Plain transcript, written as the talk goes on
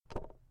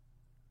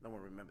no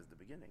one remembers the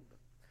beginning. But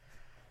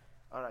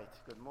all right.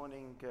 Good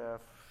morning.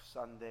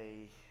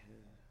 Sunday.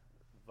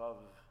 Vav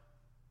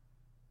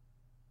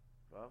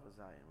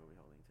Zion. What are we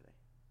holding today?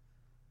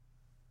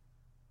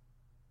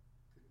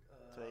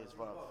 Today is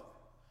Vav.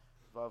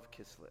 Vav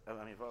Kislev.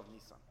 Vav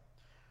Nisan.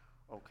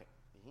 Okay.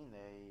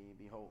 Hine,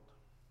 behold.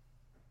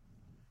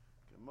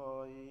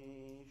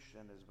 Gemoish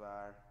and his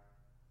bar.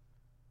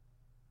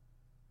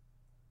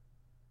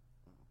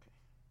 Okay.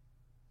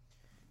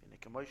 In the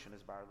Gemoish and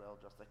his bar,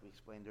 just like we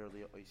explained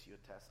earlier, Ois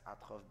Yutes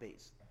at Chav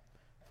Beis.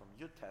 From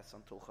Yutes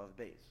until Chav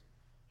Beis.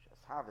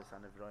 Shas Havis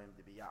and Evroim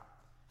Dibiyah.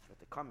 That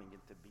the coming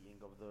into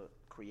being of the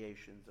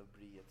creations of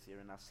Bri, Yetzir,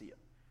 and Asiyah.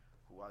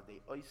 Who are the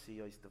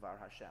Ois Devar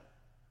Hashem.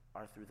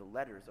 Are through the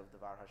letters of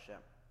Devar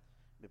Hashem.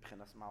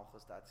 Mibchenas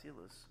Malchus da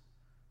Atzilus.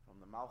 From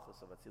the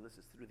Malchus of Atzilus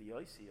is through the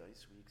Ois.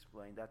 We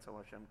explained that's how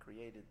Hashem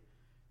created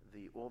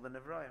all the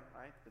Nevraim,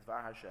 right?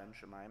 Devar Hashem,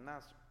 Shemayim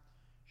Nasr.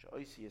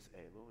 She'oisius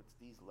Elu, it's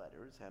these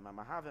letters.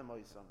 Hemamahavim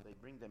Oisam, they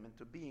bring them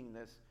into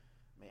beingness.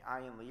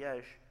 Me'ayin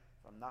Liyesh,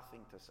 from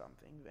nothing to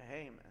something.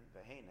 Veheim and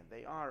Vehein, and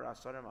they are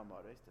Asarim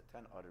Amores, the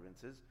 10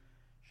 utterances.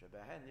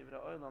 Shebehen Nivra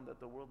Oilam, that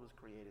the world was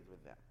created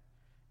with them.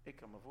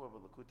 Ikam Avur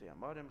B'Lekutei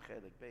Amorim,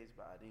 Chelik Beis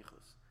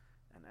Ba'arichus.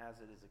 And as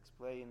it is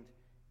explained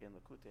in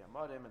Lekutei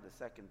Amorim, in the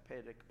second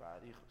Perek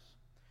Ba'arichus.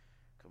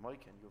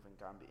 Kamoiken Yuven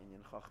Gam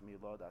B'Inyan Chachmi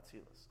Yilad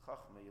Atzilus.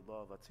 Chachmi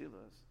Yilad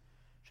Atzilus.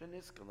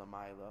 Sheniska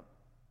L'mayla,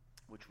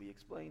 which we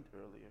explained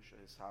earlier,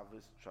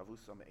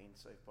 Shavusam Ein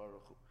Sof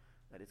Baruch Hu,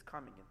 that it's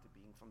coming into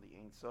being from the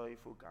Ein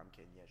Sof, Hu Gam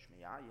Ken Yesh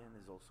Me'ayin,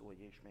 is also a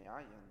Yesh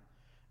Me'ayin.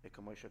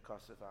 Ekamoisha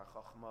Kasef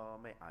HaChachma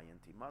Me'ayin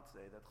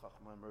Timatzeh, that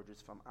Chachma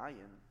emerges from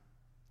Ayin,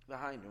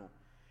 V'hainu,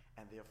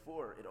 and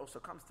therefore it also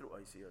comes through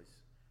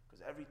Oisiyos,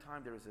 because every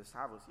time there is a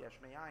Savus Yesh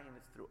Me'ayin,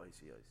 it's through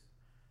Oisiyos.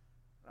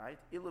 Right?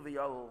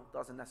 Ilu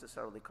doesn't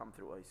necessarily come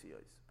through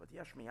Oisiyos, but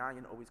Yesh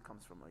Me'ayin always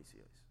comes from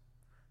Oisiyos.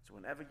 So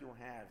whenever you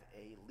have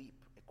a leap,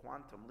 a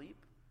quantum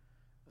leap,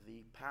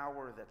 the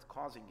power that's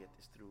causing it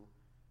is through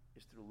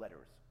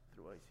letters,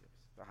 through Oisiyos.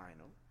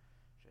 V'hainu,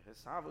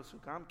 she'hesavus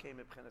hukam came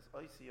ibchenes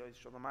Oisiyos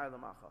shalamayla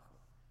ma'chachma.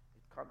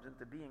 It comes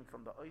into being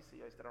from the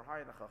Oisiyos that are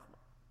higher than Chachma.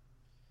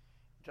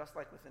 Just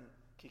like within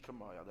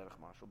Kikamoy, Aderech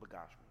Mashul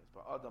Begashmi,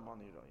 but Adam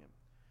Aniroyim.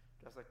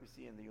 Just like we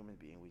see in the human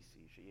being, we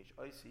see sheyesh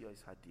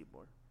Oisiyos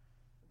hadibur.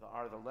 There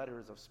are the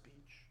letters of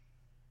speech.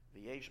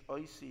 V'yesh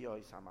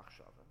Oisiyos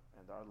hamachshava,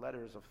 and there are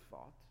letters of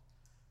thought.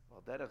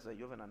 Well, derech ze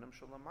yuven anim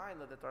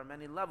shalamayla, that there are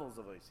many levels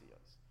of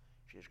Oisiyos.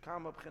 Sheyesh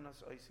kama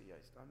b'chinas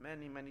Oisiyos. There are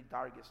many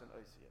dargis and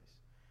Oisiyos.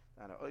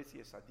 And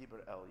Oisiyos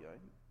hadibur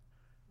elyon,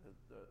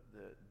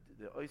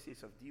 the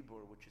Oisiyos of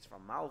dibur, which is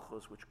from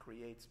Malchus, which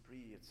creates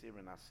Bri, Yetzir,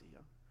 and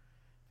Asiyah.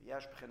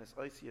 V'yesh b'chinas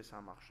Oisiyos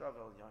hamachshava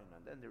elyon,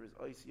 and then there is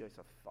Oisiyos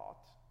of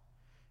thought.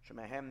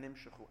 Shemehem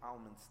nimshechu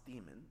alman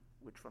stimin,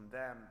 which from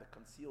them the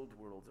concealed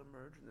worlds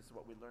emerge, and this is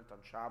what we learned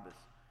on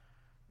Shabbos,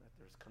 that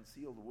there's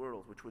concealed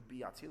worlds, which would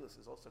be Atzilus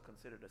is also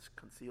considered a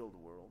concealed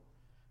world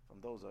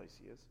from those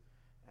Oisiyos,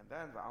 and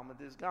then the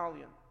Almadis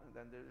Galion, and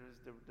then there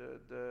is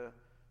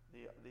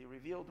the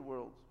revealed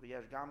worlds.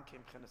 V'yesh gam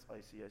kim chenes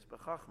Oisiyos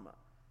b'chachma.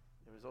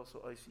 There is also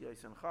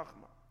Oisiyos and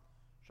Chachma.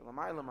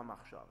 Shalamayla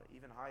ma'machshava,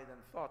 even higher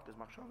than thought, because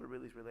machshava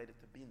really is related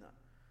to bina.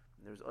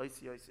 And there's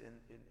Oisiyos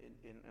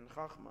in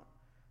Chachma.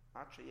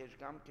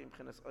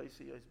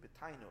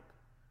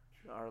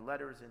 There are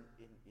letters in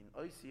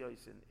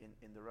Oisiyos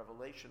in the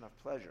revelation of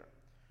pleasure.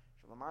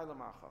 And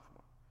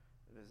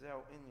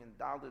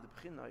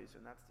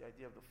that's the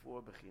idea of the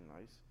 4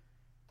 Bechinos: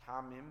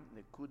 Tamim,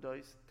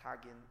 Nekudos,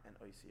 Tagin, and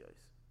Oisiyos.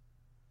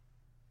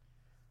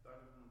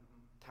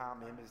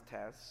 Tamim is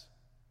Tes,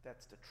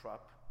 that's the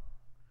Trup.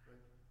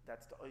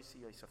 That's the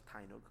Oisiyos of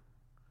Tainug.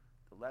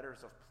 The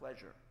letters of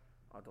pleasure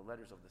are the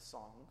letters of the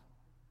song,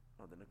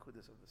 or the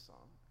Nekudos of the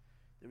song.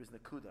 There is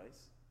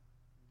Nekudos.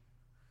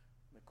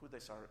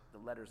 Nekudos are the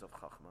letters of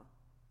Chachma.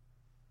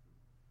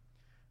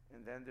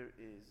 And then there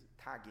is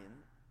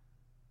Tagin.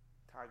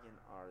 Tagin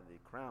are the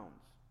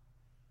crowns.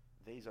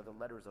 These are the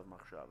letters of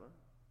Machshava.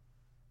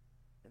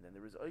 And then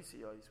there is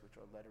Oisiyos, which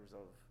are letters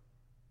of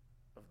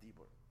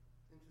Dibur.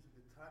 Interesting.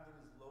 The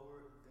Tagin is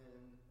lower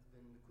than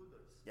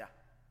Nekudos. Yeah.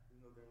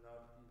 Even though they're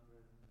not even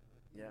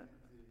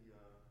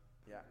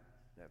yeah,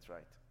 that's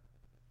right.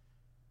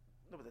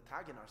 No, but the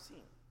Tagin are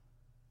seen.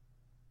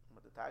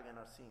 But the Tagin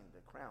are seen,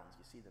 the crowns,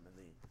 you see them in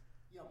the...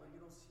 Yeah, but you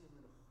don't see them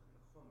in a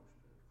Chumash,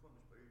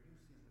 but you do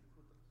see the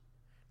Nekudos.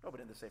 No,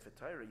 but in the Sefer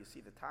Torah, you see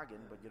the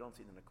Tagin, but you don't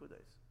see the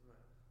Nekudos. Right.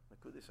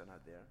 Nekudos are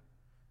not there.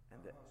 And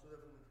so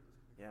definitely Nekudos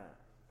could be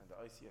and the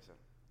Oisiyos are...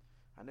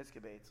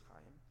 Haniske Beitz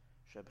Chaim,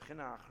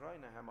 Shebchina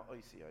Achroina Hema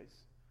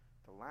Oisiyos,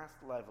 the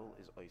last level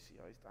is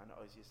Oisiyos, and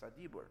Oisiyos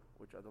Adibur,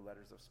 which are the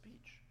letters of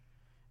speech.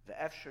 The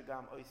Efsher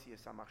Gam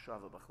Oisiyos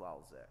HaMachshava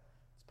B'chlal Zeh.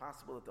 It's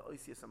possible that the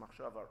Oisiyos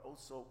HaMachshava are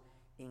also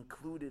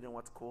included in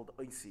what's called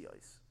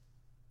Oisiyos,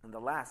 in the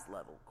last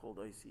level called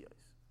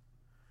Oisiyos.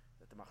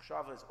 That the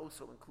Machshava is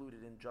also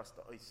included in just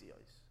the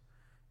Oisiyos.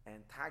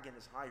 And Tagin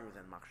is higher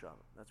than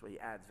Machshava. That's why he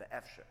adds the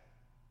Efshe.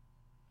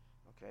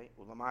 Okay?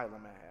 Ulamai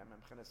Lamehem,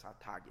 and Mchenes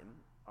HaTagin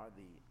are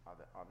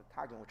the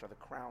Tagin, which are the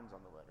crowns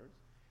on the letters.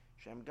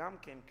 Shem gam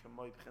kem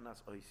kemoi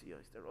b'chinas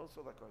oisiyos. They're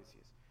also like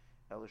oisiyos.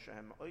 El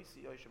shehem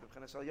oisiyos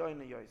b'chinas al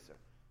yoyin yoyser.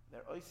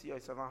 They're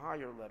oisiyos of a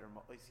higher letter,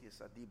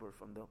 oisiyos adibur,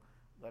 from the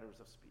letters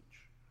of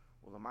speech.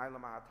 Ulamayla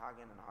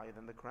mahatagen, and higher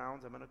than the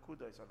crowns. And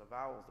menakudos are the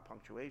vowels, the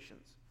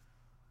punctuations,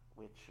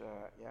 which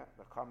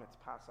the komets,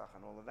 pasach,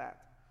 and all of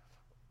that.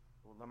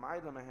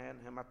 Ulamayla mahen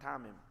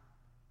hematamim,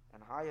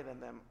 and higher than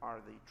them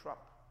are the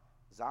trup,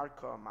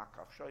 zarka,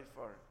 makaf,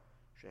 shofar.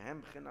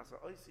 Shehem b'chinas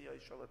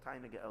oisiyos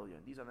shalatayna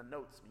ge'elyon. These are the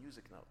notes,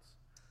 music notes,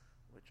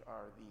 which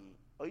are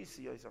the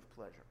oisiyos of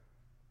pleasure.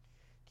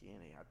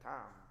 Ki'enei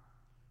hatam,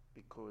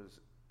 because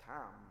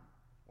tam,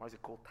 why is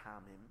it called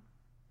tamim?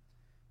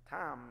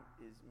 Tam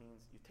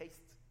means you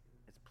taste,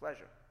 it's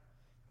pleasure.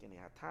 Ki'enei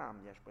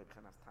hatam yesh bo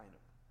b'chinas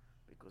tainuk,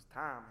 because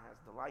tam has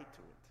delight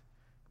to it.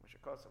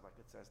 Like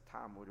it says,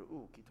 tam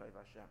u'ru'u ki toiv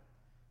Hashem.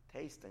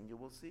 Taste and you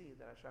will see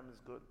that Hashem is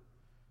good.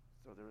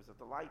 So there is a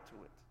delight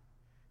to it.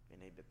 In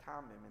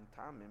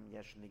tamim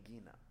yesh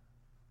negina.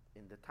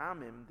 In the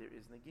tamim there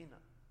is negina.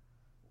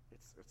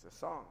 It's a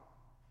song.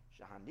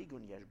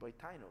 Shahanigun yesh boy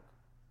tainuk.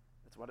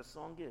 That's what a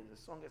song is. A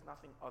song is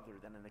nothing other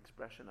than an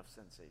expression of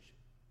sensation.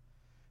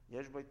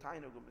 Yesh boy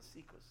tainuk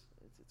umesikus.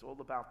 It's all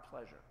about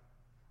pleasure.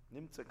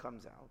 Nimtza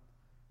comes out.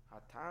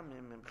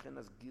 Hatamim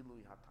emchinas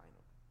gilui hatainuk.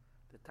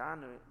 The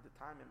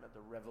tamim are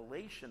the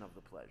revelation of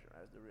the pleasure,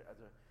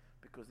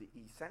 because the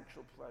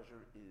essential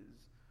pleasure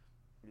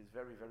is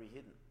very, very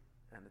hidden.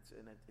 And it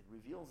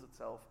reveals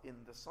itself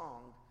in the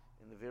song,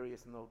 in the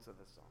various notes of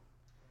the song.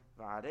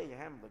 And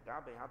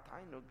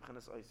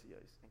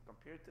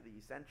compared to the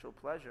essential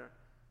pleasure,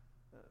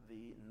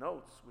 the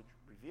notes which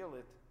reveal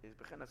it is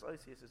b'chinas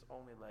oisiyos is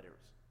only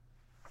letters.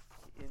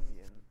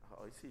 Inyan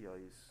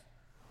ha'oisiyos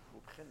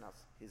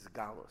u'b'chinas his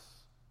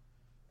galus.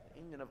 The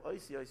Inyan of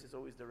oisiyos is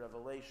always the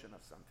revelation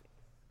of something.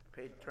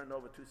 Page turn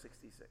over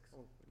 266.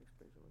 Oh, next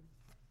page already.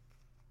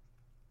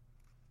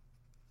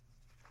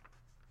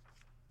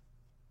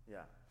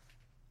 Yeah.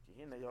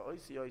 Kihina your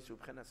oisiyos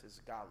u'b'chinas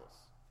his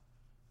galus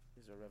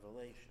is a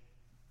revelation,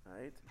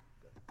 right?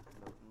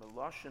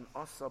 Meloshin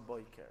osa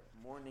boiker,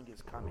 morning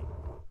is coming.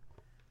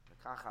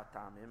 Kacha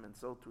tamim, and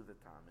so too the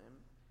tamim.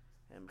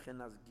 And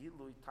b'chinas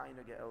gilui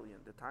tainug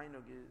elyon. The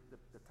tainug is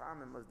the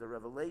tamim was the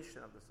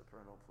revelation of the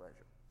supernal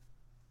pleasure.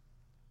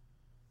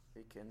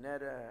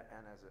 Ikenera,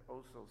 and as it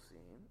also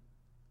seen.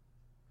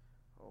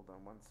 Hold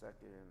on 1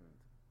 second.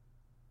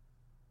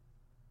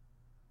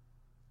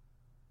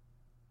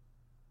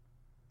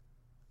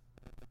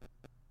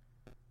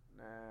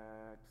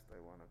 Next, I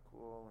want to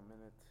call a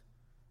minute.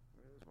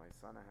 Where's my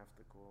son? I have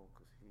to call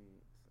because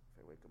if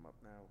I wake him up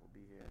now, he'll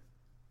be here.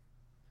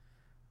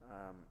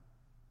 And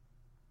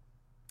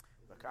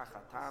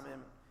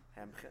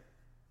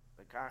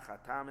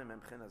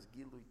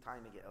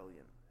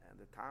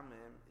the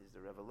tamim is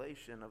the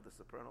revelation of the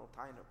supernal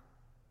tainuk.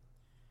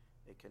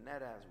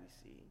 Ekenera, as we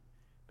see,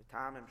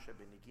 betamim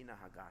shebenigina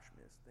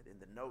hagashmis, that in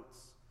the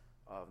notes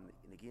of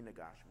nigina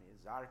gashmi,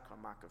 zarka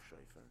makav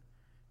shofar,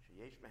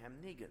 sheyesh mehem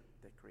nigun,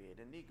 that create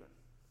a nigun,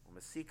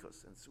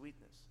 umasikos, and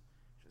sweetness.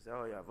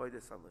 Shezehoy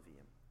avodas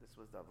haLeviim. This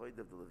was the avoid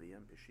of the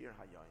Leviim, b'shir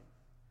hayoim.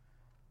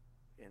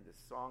 In the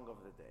song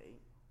of the day,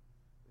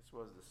 this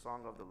was the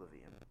song of the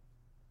Leviim.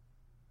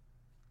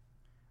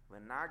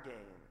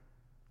 Lenagein,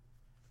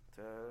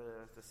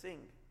 to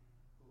sing.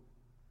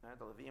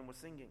 The Leviim was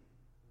singing.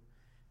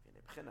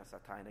 Now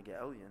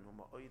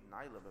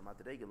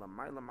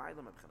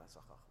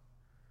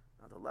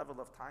the level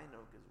of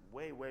Tainuk is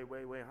way, way,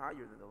 way, way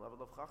higher than the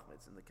level of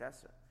Chachmetz in the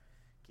Kesser.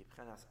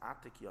 Because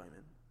Atik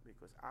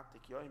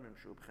Yoimim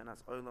Shu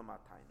B'chinas Olam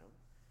HaTainuk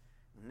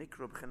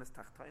Nikru B'chinas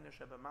Tachtaina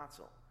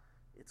Shebamatzal.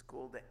 It's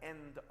called the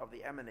end of the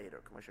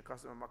emanator. K'moshe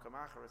Kosev Makam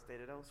Achar is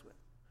stated elsewhere.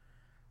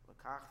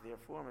 L'kach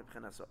therefore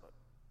Meb'chinas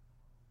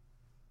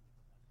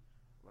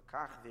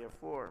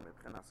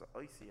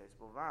Oisiyos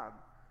Bovad,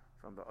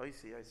 from the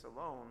Oisiyos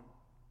alone,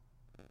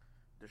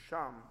 the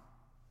Sham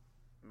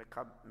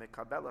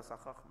Mekabelas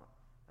HaChachma.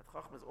 That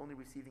Chachma is only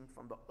receiving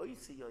from the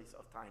Oisiyos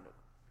of Tainuk.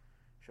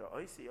 Sure,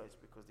 Oisiyos,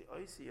 because the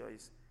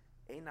Oisiyos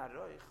Ein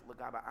Aroich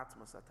L'gaba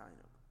Atmos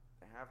HaTainuk.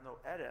 They have no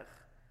erech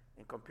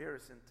in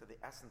comparison to the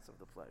essence of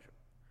the pleasure.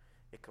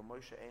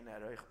 Ekamoshe Ein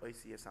Aroich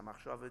Oisiyos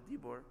HaMachshava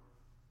Dibur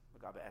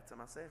L'gaba Etzem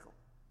HaSeichel.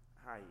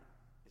 Hi,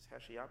 is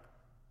Heshi up?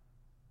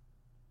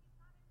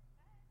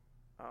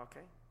 Oh,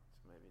 okay,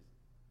 so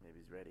maybe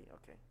he's ready.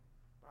 Okay,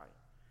 bye.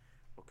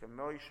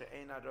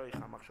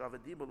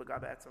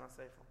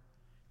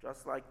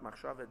 Just like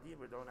Machshava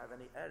Dibur don't have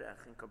any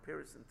erech in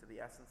comparison to the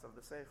essence of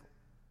the Seichel.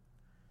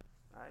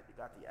 Right? You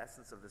got the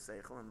essence of the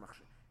Seichel,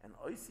 and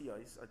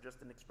Oisiyos are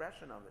just an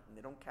expression of it, and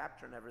they don't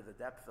capture never the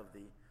depth of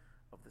the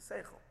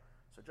Seichel.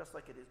 So just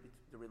like it is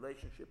the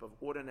relationship of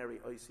ordinary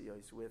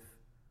Oisiyos with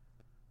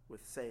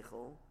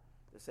Seichel,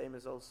 the same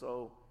is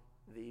also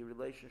the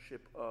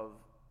relationship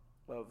of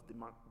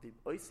the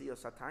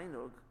Oisiyos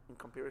HaTainug in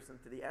comparison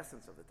to the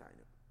essence of the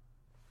Tainug.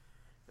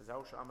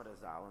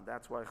 And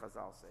that's why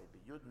Chazal say,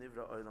 "B'Yud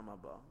Nivra Olam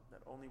Haba,"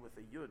 that only with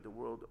a Yud the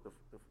world,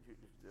 the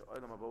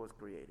Olam Haba was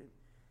created.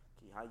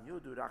 Ki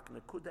HaYudu Rak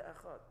Nekuda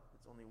Echad.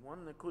 It's only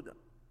one Nekuda.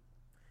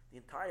 The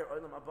entire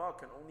Olam Haba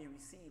can only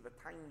receive a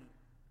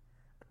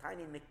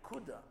tiny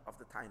nekuda of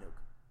the Tainug,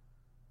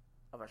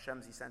 of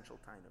Hashem's essential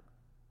Tainug.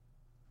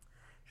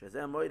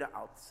 Shezeh moida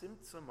al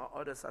tzimtzum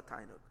ha'odas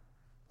ha'Tainug,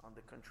 on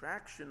the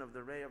contraction of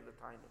the ray of the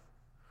Tainug.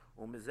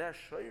 Umezeh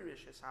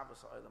shoyrish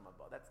eshavas ha'olam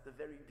haba. That's the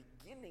very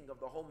beginning of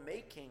the whole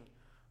making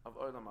of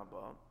Olam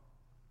Haba.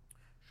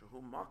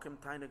 Shehu makim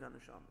Tainug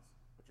ha'neshamas,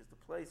 which is the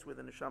place where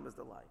the neshamas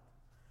delight.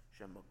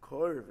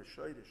 Shemakor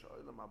v'shoyrish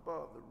ha'olam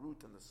haba, the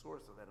root and the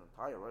source of that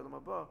entire Olam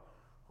Haba.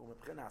 Hu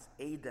mebchinas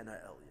Eden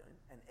ha'elyon,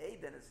 and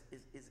Eden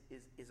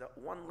is a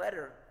one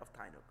letter of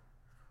Tainug.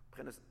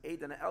 Mebchinas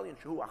Eden ha'elyon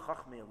shehu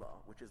ha'chachma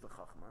elah, which is the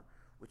chachma,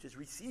 which is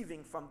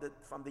receiving from the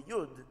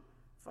yud,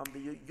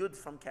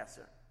 from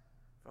Keser.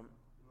 From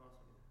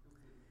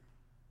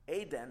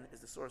Eden is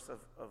the source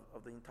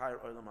of the entire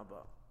Olam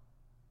Haba.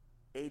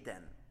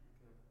 Eden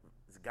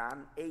is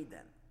Gan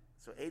Eden.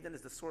 So Eden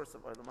is the source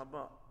of Olam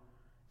Haba.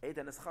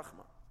 Eden is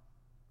Chachma.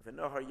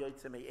 V'nohar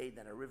yoytze me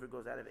Eden. A river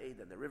goes out of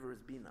Eden. The river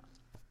is Bina.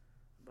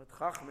 But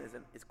Chachma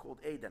is called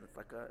Eden.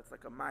 It's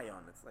like a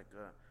mayon. It's like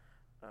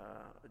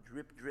a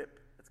drip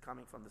that's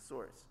coming from the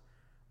source.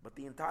 But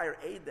the entire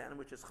Eden,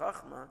 which is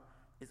Chachma,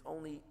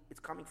 it's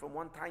coming from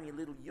one tiny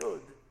little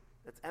yud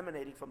that's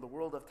emanating from the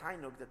world of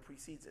Tainug that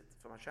precedes it,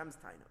 from Hashem's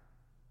Tainug.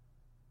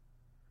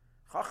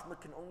 Chachma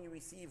can only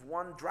receive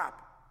one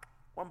drop,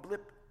 one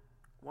blip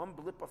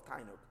of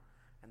Tainug,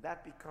 and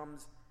that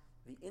becomes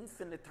the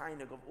infinite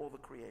Tainug of all the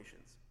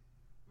creations,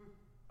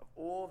 of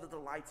all the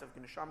delights of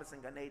Neshamas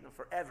and Gan Eden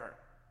forever,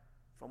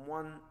 from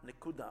one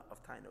nekuda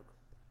of Tainug.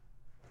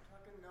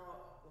 Talking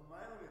now a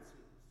mile it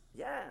seems.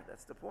 Yeah,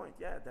 that's the point.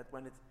 Yeah, that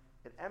when it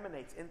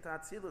emanates into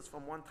Atzilus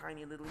from one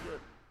tiny little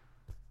yud.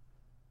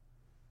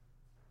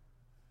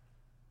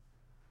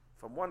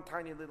 From one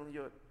tiny little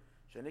yud.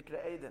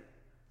 Shenikra Eden.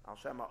 Al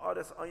Shema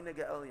Odes Oine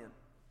Ge'elyon.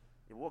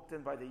 You walked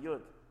in by the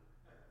yud.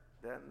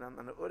 Then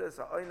the Odes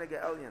Oine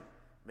Ge'elyon.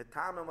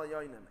 Mitamim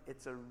Ayonim.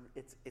 It's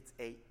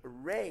a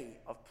ray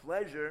of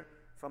pleasure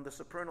from the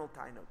supernal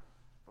Tainug.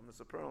 From the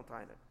supernal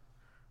Tainug.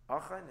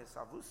 Achan is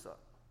Avusa.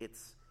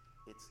 It's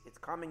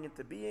coming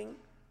into being.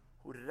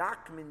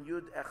 Hurak min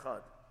yud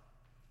echad.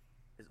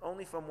 Is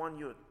only from one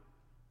yud.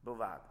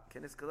 Bovad.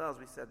 Kenis Kalel, as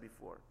we said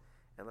before.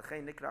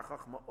 Elachei nikra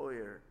chachma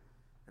oyer.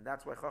 And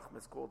that's why chachma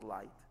is called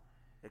light.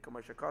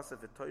 Ekamashakasa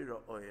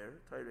v'toira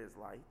oyer. Toira is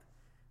light.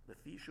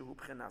 Lefishu hu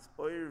b'chenas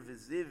oyer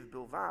v'ziv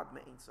bilvad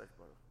me'ein soif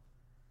baruch.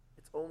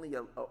 It's only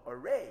a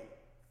ray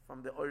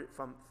from the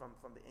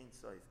Ein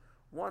Sof.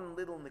 One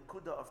little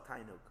nekuda of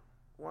Tainug.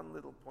 One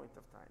little point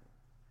of Tainug.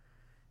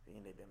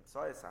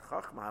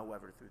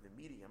 However, through the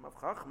medium of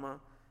chachma,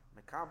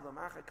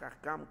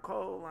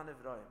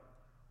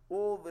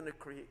 all the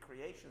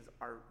creations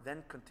are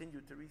then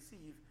continue to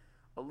receive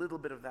a little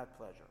bit of that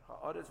pleasure. The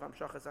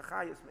Hamshachas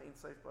Achayas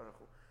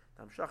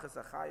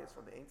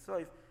from the Ein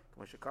Sof,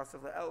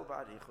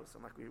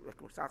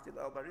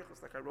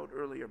 like I wrote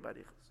earlier,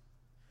 Barichus.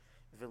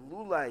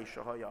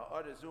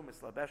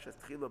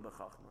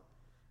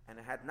 And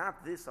had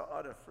not this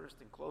Ha'ara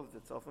first enclosed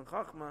itself in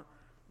Chachma,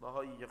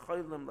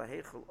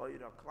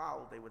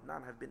 they would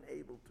not have been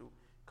able to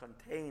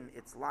contain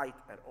its light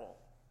at all.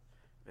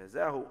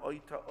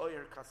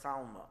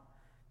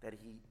 That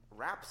he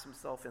wraps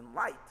himself in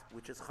light,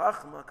 which is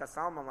Chachma,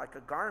 Kasalma, like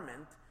a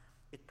garment.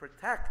 It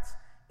protects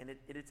and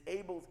it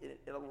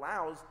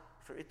allows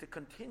for it to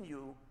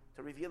continue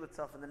to reveal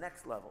itself in the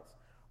next levels.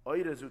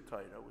 Oira zu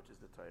Torah, which is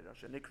the Torah,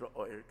 shenikra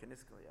oir,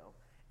 keniskaliel,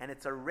 and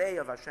it's a ray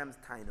of Hashem's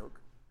Tainug.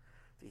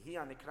 V'hi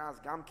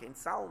anikras gamkein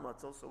salma,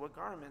 it's also a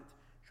garment.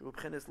 Shu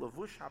b'chenes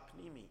lavush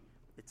hapnimi,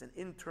 it's an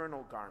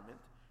internal garment.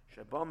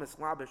 Sheba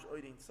mislabish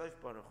oirin soif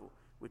baruchu,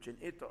 which in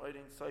it the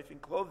oirin soif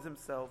encloses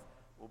himself.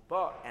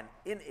 Uba, and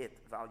in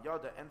it, val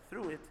yada, and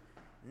through it,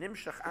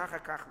 nimshach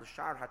achakach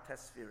l'shar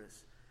hates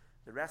spheres.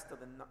 The rest of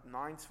the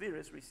 9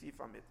 spheres receive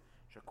from it.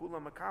 Shakula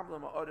makabla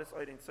ma'odes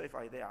oirin soif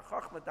aydei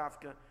achachma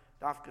dafka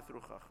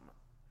through chachma.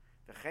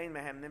 V'chein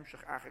mehem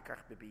nimshach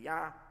achakach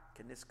b'biyah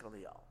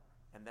keniskaliel.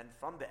 And then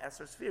from the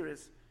Esser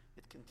spheres,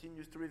 it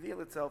continues to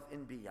reveal itself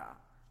in biyah,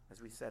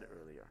 as we said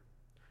earlier.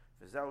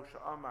 V'zeu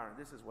sha'amar, and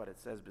this is what it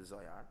says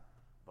b'zoyar,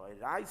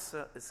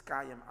 b'iraisa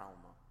iskayim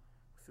alma.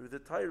 Through the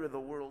Torah, the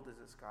world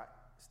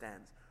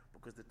stands.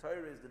 Because the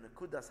Torah is the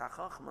nekudas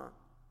ha'chachma.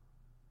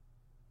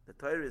 The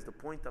Torah is the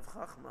point of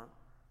chachma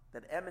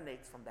that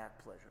emanates from that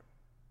pleasure.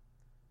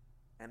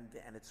 And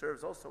it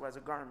serves also as a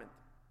garment.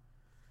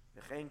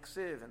 V'chein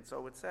ksiv, and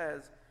so it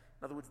says,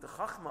 in other words, the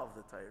chachma of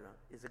the Torah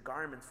is a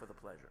garment for the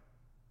pleasure.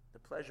 The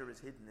pleasure is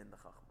hidden in the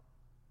chachma.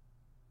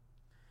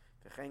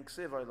 V'chein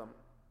ksiv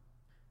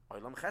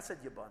oilam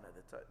chesed yibana.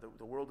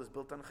 The world is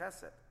built on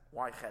chesed.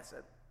 Why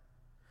chesed?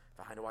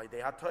 Why they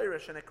have Torah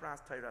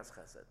shenekras Torah's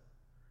chesed.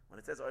 When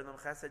it says oilam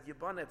chesed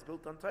yibana, it's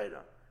built on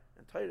Torah,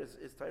 and Torah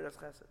is Torah's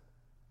chesed.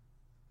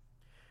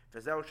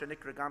 V'zeu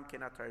shenikra gam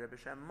ken Torah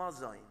b'shem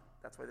mazayin.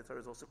 That's why the Torah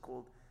is also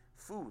called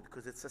food,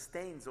 because it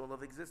sustains all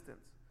of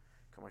existence.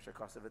 Your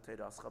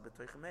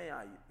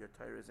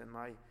Torah is in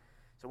my...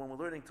 So when we're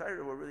learning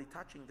Torah, we're really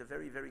touching the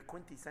very, very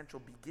quintessential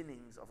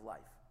beginnings of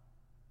life,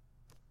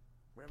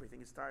 where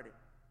everything is starting.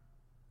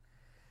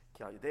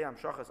 Because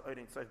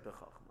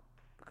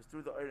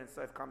through the Oren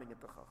Sof coming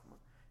into Chachma,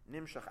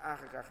 Nimshach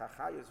Achakach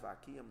HaChayos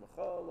VaKiyam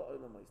L'chol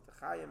Ha'olam Ha'is, the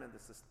Chayim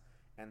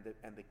and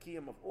the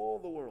Kiyam of all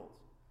the worlds.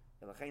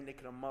 Elachei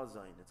Nikra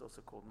Mazayin. It's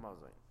also called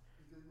Mazayin.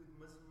 Because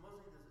with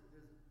Mazayin,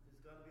 there's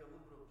got to be a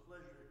little bit of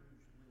pleasure usually.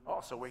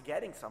 Oh, so we're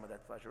getting some of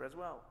that pleasure as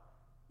well.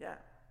 Yeah.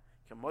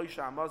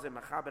 K'moisha Amazim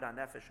Mechaber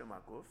HaNefesh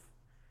HaMaguf,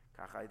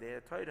 Kach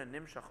Idea Torah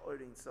Nimshach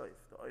Oren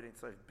Sof, the Oren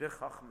Sof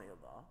B'Chachmei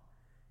Allah,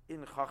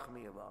 in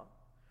Chachmei Allah,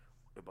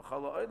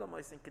 B'Chol Ha'olam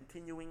Ha'is, and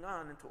continuing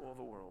on into all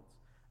the worlds.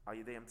 Al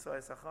Yidei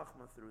Emtzoyes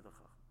HaChachma, through the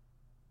Chachma.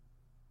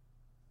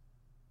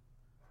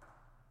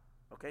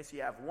 Okay, so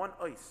you have one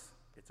ois.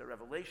 It's a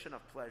revelation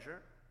of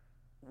pleasure.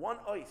 One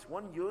ois,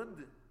 one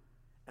yud,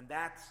 and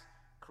that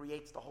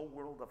creates the whole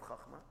world of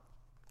Chachma.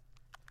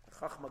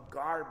 Chachma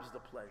garbs the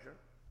pleasure,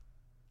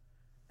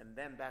 and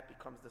then that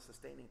becomes the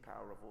sustaining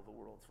power of all the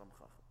worlds from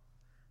Chachma.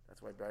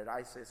 That's why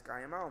Be'erai says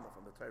Kayim Alma,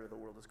 from the Torah the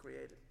world is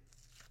created.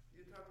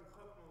 You're talking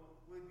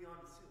Chachma way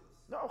beyond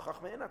Atzilus. No,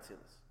 Chachma in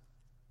Atzilus.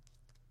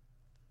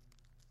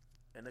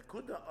 An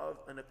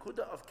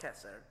akuda of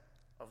Keser,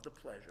 of the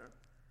pleasure,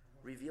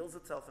 reveals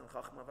itself in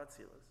Chachma of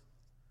Atzilus.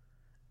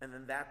 And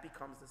then that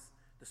becomes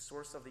the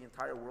source of the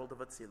entire world of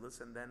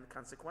Atzilus, and then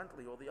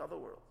consequently all the other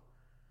worlds.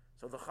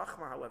 So the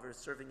Chachma, however, is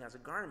serving as a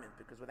garment,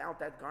 because without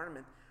that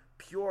garment,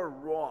 pure,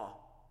 raw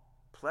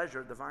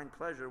pleasure, divine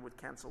pleasure, would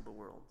cancel the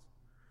worlds.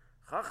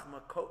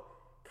 Chachma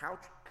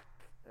couches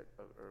it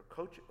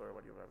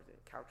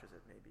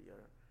maybe,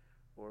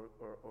 or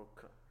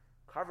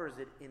covers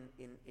it in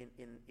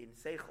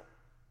seichel.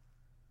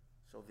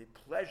 So the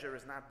pleasure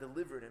is not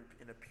delivered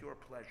in a pure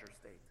pleasure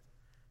state.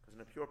 Because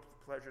in a pure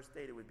pleasure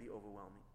state, it would be overwhelming.